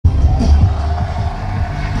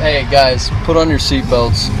Hey guys, put on your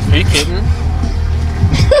seatbelts. Are you kidding?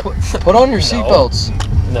 Put on your seatbelts.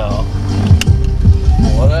 No.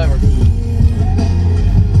 Whatever.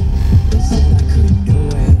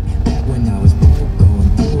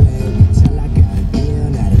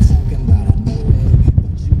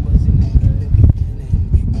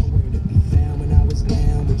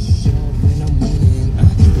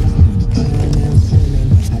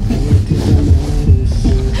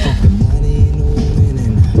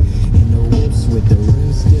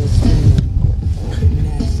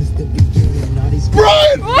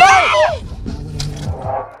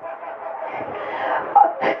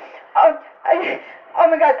 Oh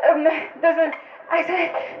my God! There's an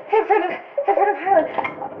accident in front of Hiland.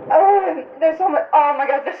 Oh, there's so much. Oh my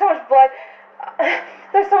God! There's so much blood.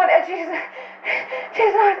 There's someone, and she's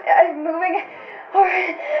not moving or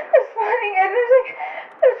responding, and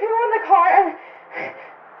there's people in the car, and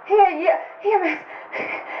miss.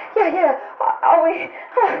 Yeah. Are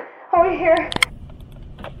we here?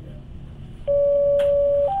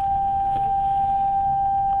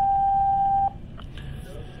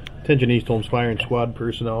 Attention East Holmes Fire and Squad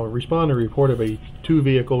personnel. Respond to report of a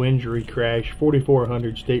two-vehicle injury crash,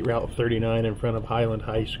 4400 State Route 39 in front of Hiland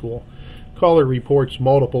High School. Caller reports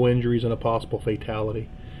multiple injuries and a possible fatality.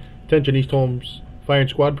 Attention East Holmes Fire and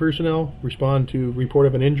Squad personnel. Respond to report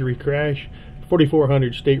of an injury crash,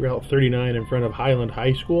 4400 State Route 39 in front of Hiland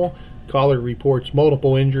High School. Caller reports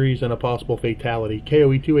multiple injuries and a possible fatality.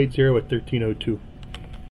 KOE 280 at 1302.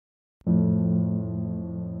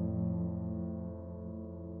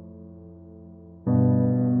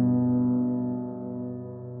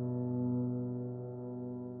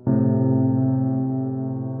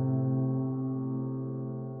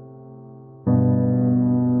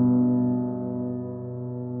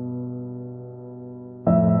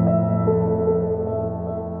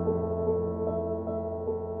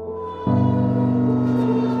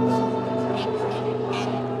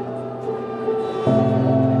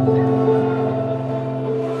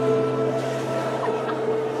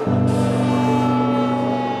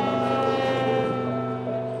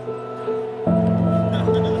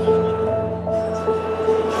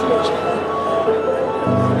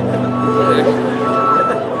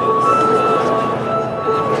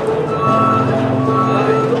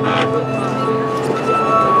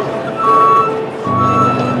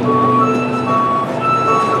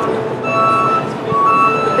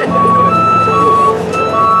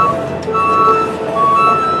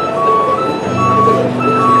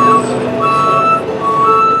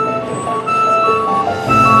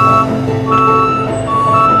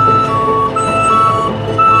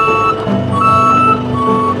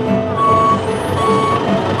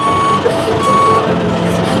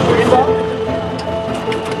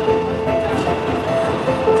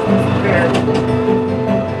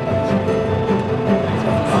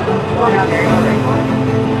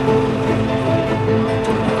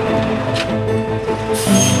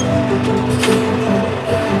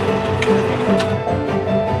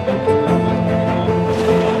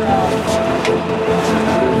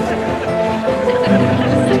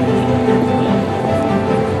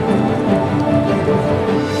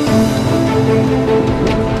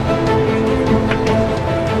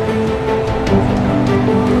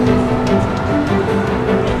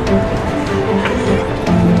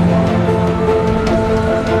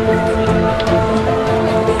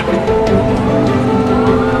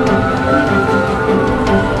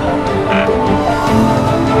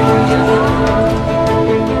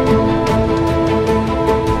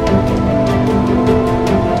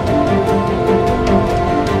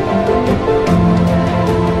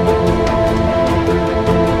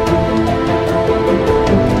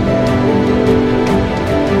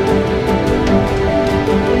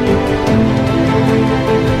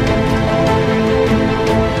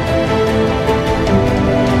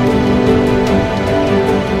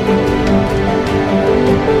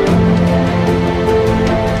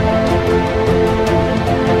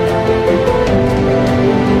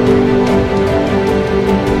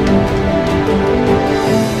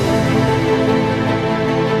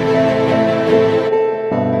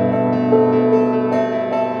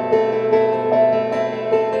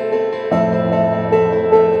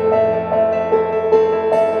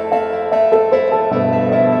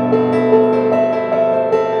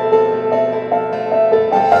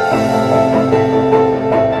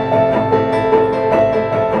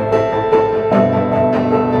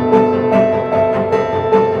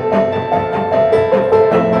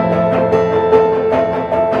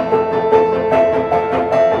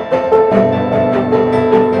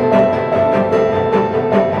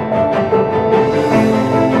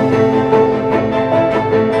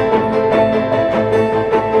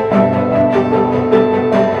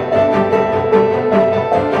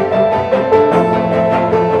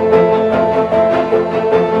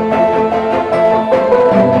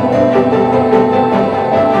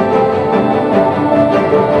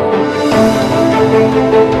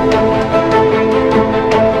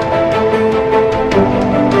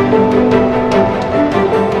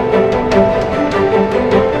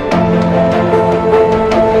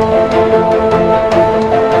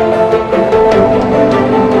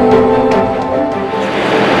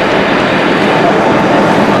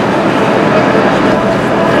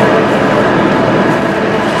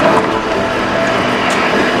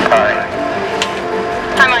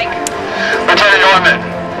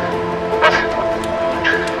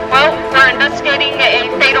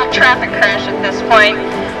 point.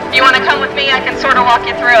 If you want to come with me, I can sort of walk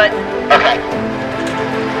you through it. Okay.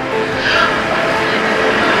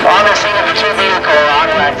 On the scene of a two-vehicle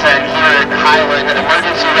auto accident here at Hiland,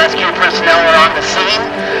 emergency rescue personnel are on the scene.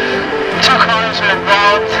 2 cars are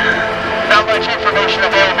involved. Not much information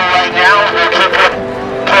available right now. We'll keep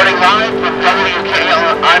reporting live from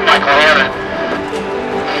WKL. I'm Michael Hiland.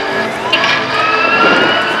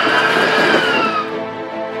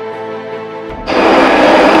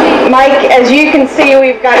 Mike, as you can see,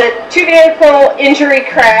 we've got a 2-vehicle injury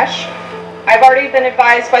crash. I've already been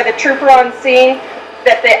advised by the trooper on scene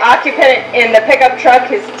that the occupant in the pickup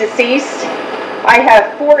truck is deceased. I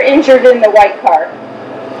have 4 injured in the white car.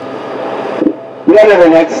 What are the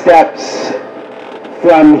next steps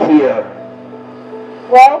from here?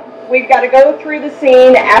 Well, we've got to go through the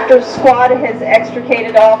scene after squad has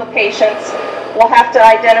extricated all the patients. We'll have to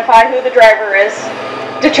identify who the driver is,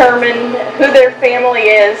 determine who their family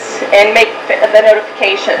is, and make the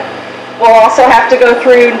notification. We'll also have to go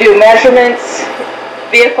through and do measurements,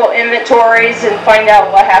 vehicle inventories, and find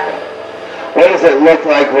out what happened. What does it look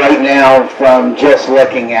like right now from just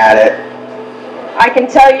looking at it? I can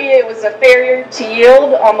tell you it was a failure to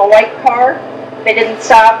yield on the white car. They didn't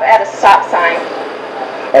stop at a stop sign.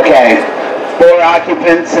 Okay, 4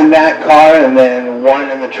 occupants in that car and then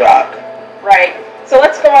 1 in the truck. Right. So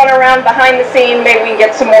let's go on around behind the scene. Maybe we can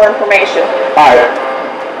get some more information. All right.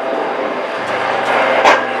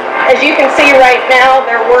 As you can see right now,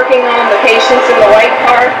 they're working on the patients in the white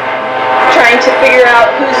car, trying to figure out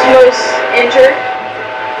who's most injured.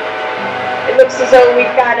 It looks as though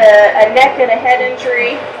we've got a neck and a head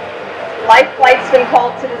injury. Life flight's been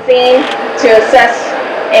called to the scene to assess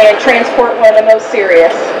and transport one of the most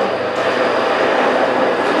serious.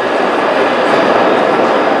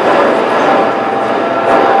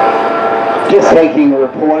 Just taking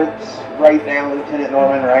reports right now, Lieutenant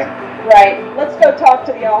Norman, right? Right. Let's go talk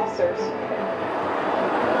to the officers.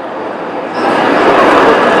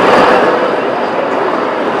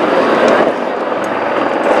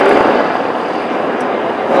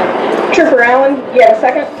 Trooper Allen, you have a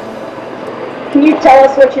second? Can you tell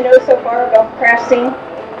us what you know so far about the crash scene?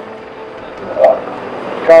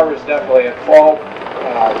 The car was definitely at fault,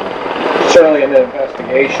 certainly in the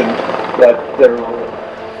investigation, but there were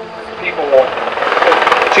people,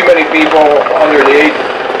 too many people under the age.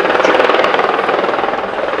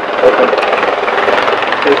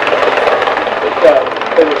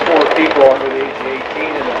 There was 4 people under the age of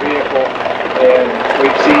 18 in the vehicle, and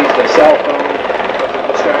we've seized a cell phone as a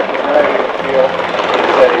distracting driving feel.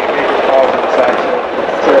 It's a major cause of this accident.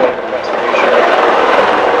 Certainly an investigation right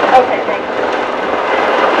now. Okay, thank you.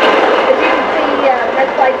 As you can see, red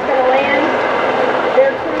flight's going to land.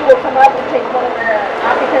 Their crew will come up and take one of the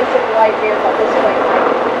occupants of the white vehicle this way.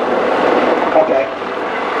 Okay.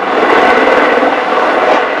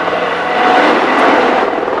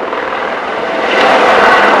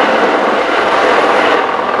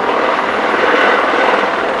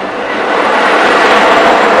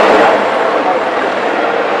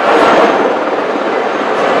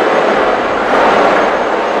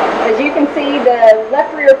 The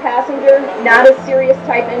left rear passenger, not as serious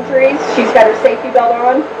type injuries. She's got her safety belt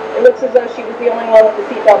on. It looks as though she was the only one with the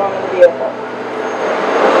seatbelt on in the vehicle.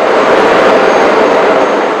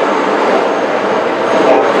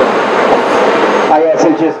 I guess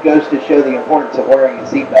it just goes to show the importance of wearing a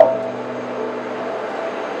seatbelt.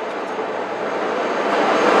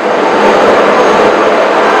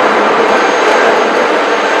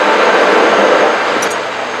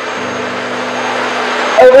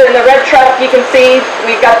 Over in the red truck, you can see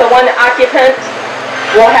we've got the one occupant.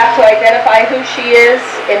 We'll have to identify who she is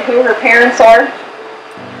and who her parents are.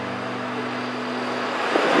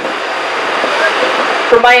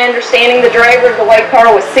 From my understanding, the driver of the white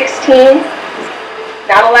car was 16,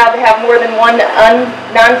 not allowed to have more than one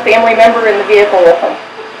non-family member in the vehicle with them.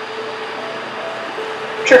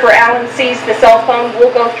 Trooper Allen seized the cell phone.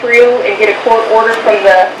 We'll go through and get a court order from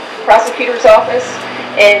the prosecutor's office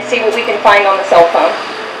and see what we can find on the cell phone.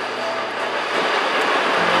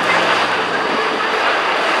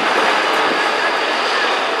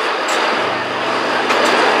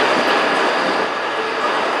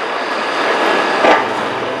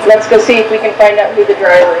 Let's go see if we can find out who the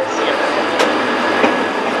driver is.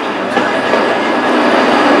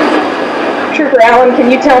 Trooper Allen,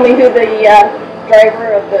 can you tell me who the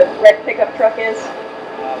driver of the red pickup truck is?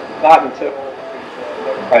 Not until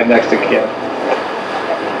right next to Kim.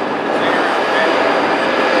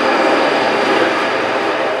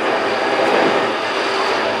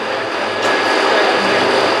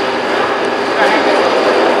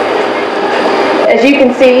 As you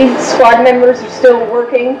can see, squad members are still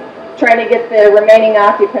working, trying to get the remaining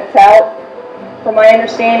occupants out. From my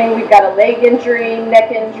understanding, we've got a leg injury,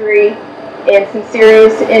 neck injury, and some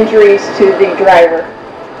serious injuries to the driver.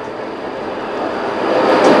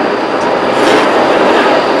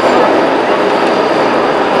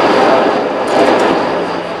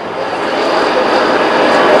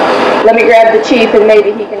 Let me grab the chief and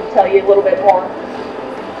maybe he can tell you a little bit more.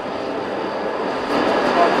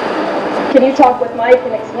 Can you talk with Mike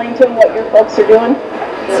and explain to him what your folks are doing?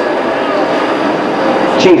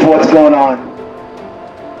 Chief, what's going on?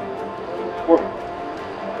 We're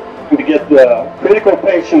going to get the critical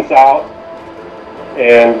patients out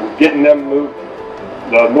and getting them moved.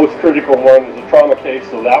 The most critical one is a trauma case,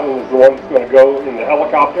 so that one is the one that's going to go in the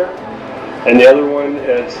helicopter. And the other one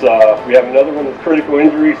is, we have another one with critical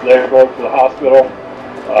injuries. They're going to the hospital.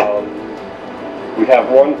 We have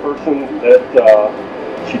one person that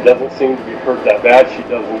she doesn't seem to be hurt that bad. She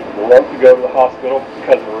doesn't want to go to the hospital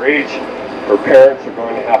because of her age. Her parents are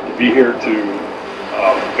going to have to be here to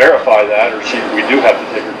verify that, or we do have to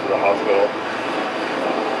take her to the hospital.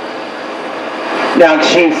 Now,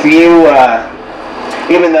 Chief, you,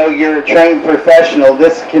 even though you're a trained professional,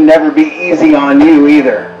 this can never be easy on you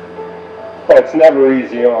either. Well, it's never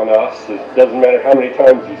easy on us. It doesn't matter how many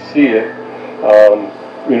times you see it.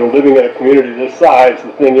 You know, living in a community this size,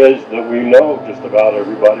 the thing is that we know just about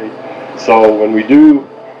everybody. So when we do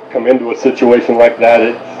come into a situation like that,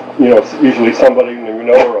 it's, you know, it's usually somebody we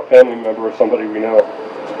know or a family member or somebody we know.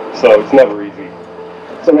 So it's never easy.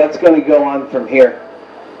 So what's going to go on from here?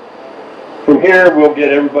 From here, we'll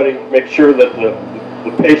get everybody, make sure that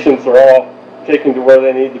the patients are all taken to where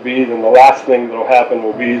they need to be. Then the last thing that will happen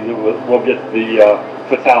will be that we'll get the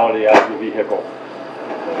fatality out of the vehicle.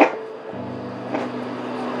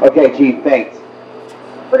 Okay, Chief, thanks.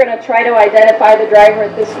 We're going to try to identify the driver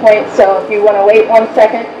at this point, so if you want to wait 1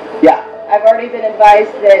 second. Yeah. I've already been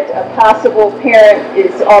advised that a possible parent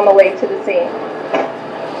is on the way to the scene.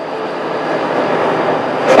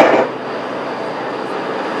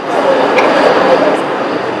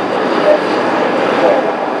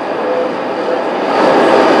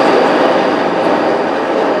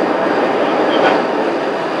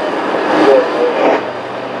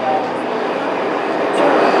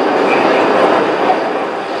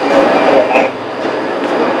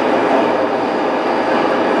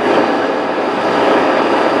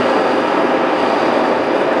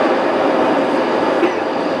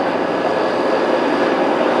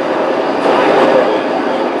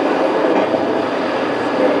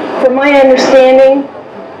 From my understanding,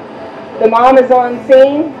 the mom is on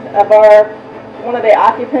scene of one of the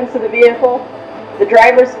occupants of the vehicle. The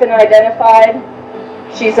driver's been identified.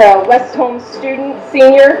 She's a West Holmes student,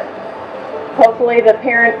 senior. Hopefully the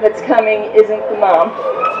parent that's coming isn't the mom.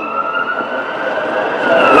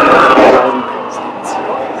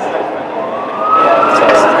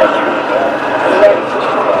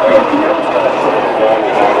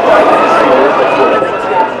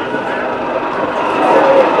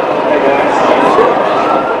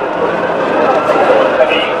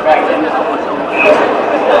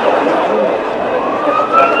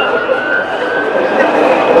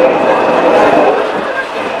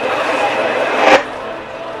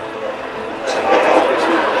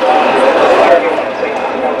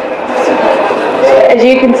 As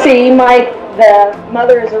you can see, Mike, the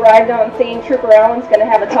mother has arrived on scene. Trooper Allen's going to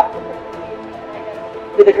have a talk with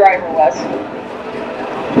who the driver was.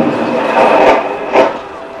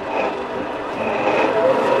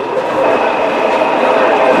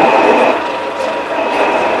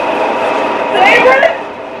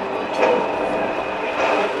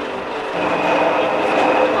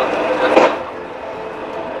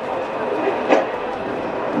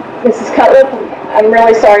 Mrs. Cutler, I'm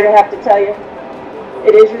really sorry to have to tell you.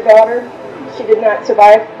 It is your daughter. She did not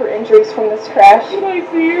survive her injuries from this crash. Can I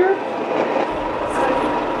see her?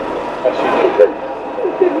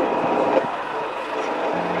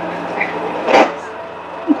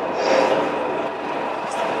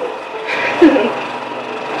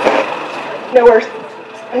 Know where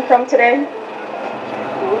you're from today?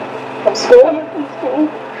 From school? From school.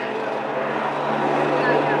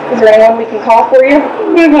 Is there anyone we can call for you?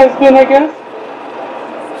 My husband, I guess.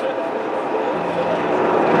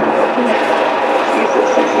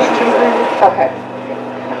 Okay.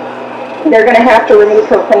 They're going to have to remove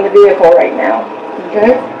her from the vehicle right now.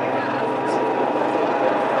 Okay?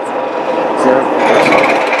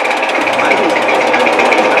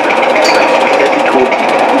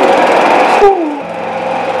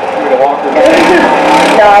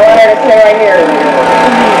 No, I want her to stay right here.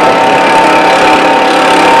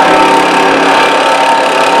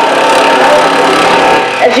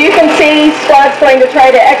 As you can see, squad's going to try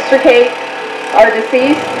to extricate our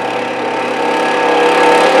deceased.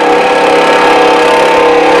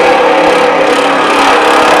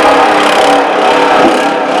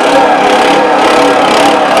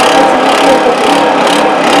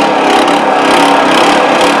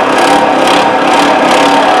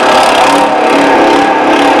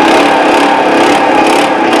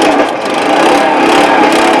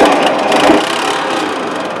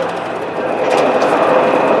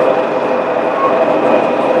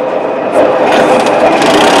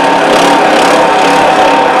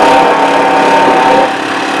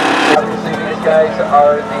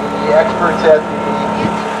 Are the experts at the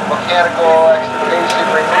mechanical extrication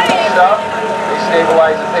removal stuff. They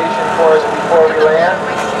stabilize the patient for us before we land,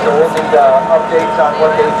 so we'll need updates on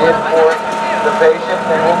what they did for the patient,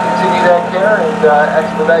 and we'll continue that care and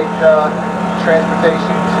expedite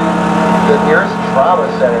transportation to the nearest trauma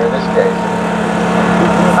center in this case.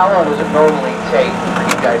 How long does it normally take for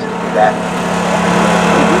you guys to do that?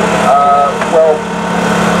 Well,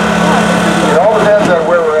 it all depends on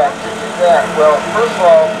where we're at. Well, first of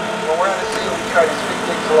all, when we're in the scene, we try to speed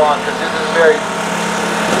things along because this is very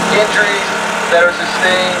injuries that are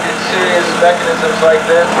sustained in serious mechanisms like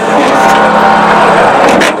this.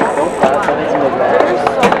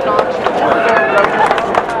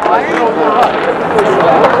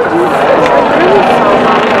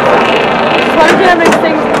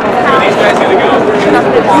 These guys gonna go.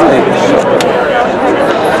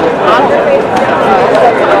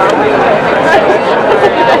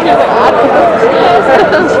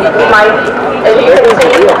 Mike, as you can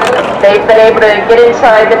see, they've been able to get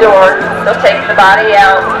inside the door. They'll take the body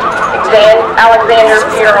out. Alexander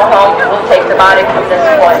Funeral Home will take the body from this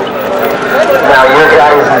point. Now your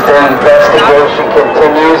guys' investigation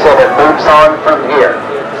continues and it moves on from here.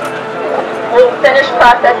 We'll finish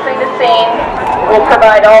processing the scene. We'll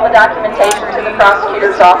provide all the documentation to the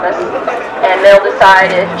prosecutor's office, and they'll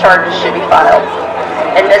decide if charges should be filed.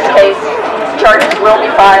 In this case, charges will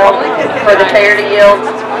be filed for the failure to yield,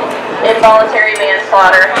 involuntary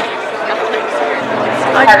manslaughter,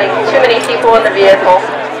 having too many people in the vehicle,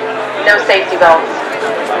 no safety belts.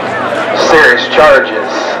 Serious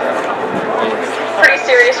charges. Pretty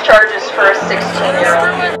serious charges for a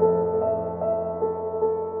 16-year-old.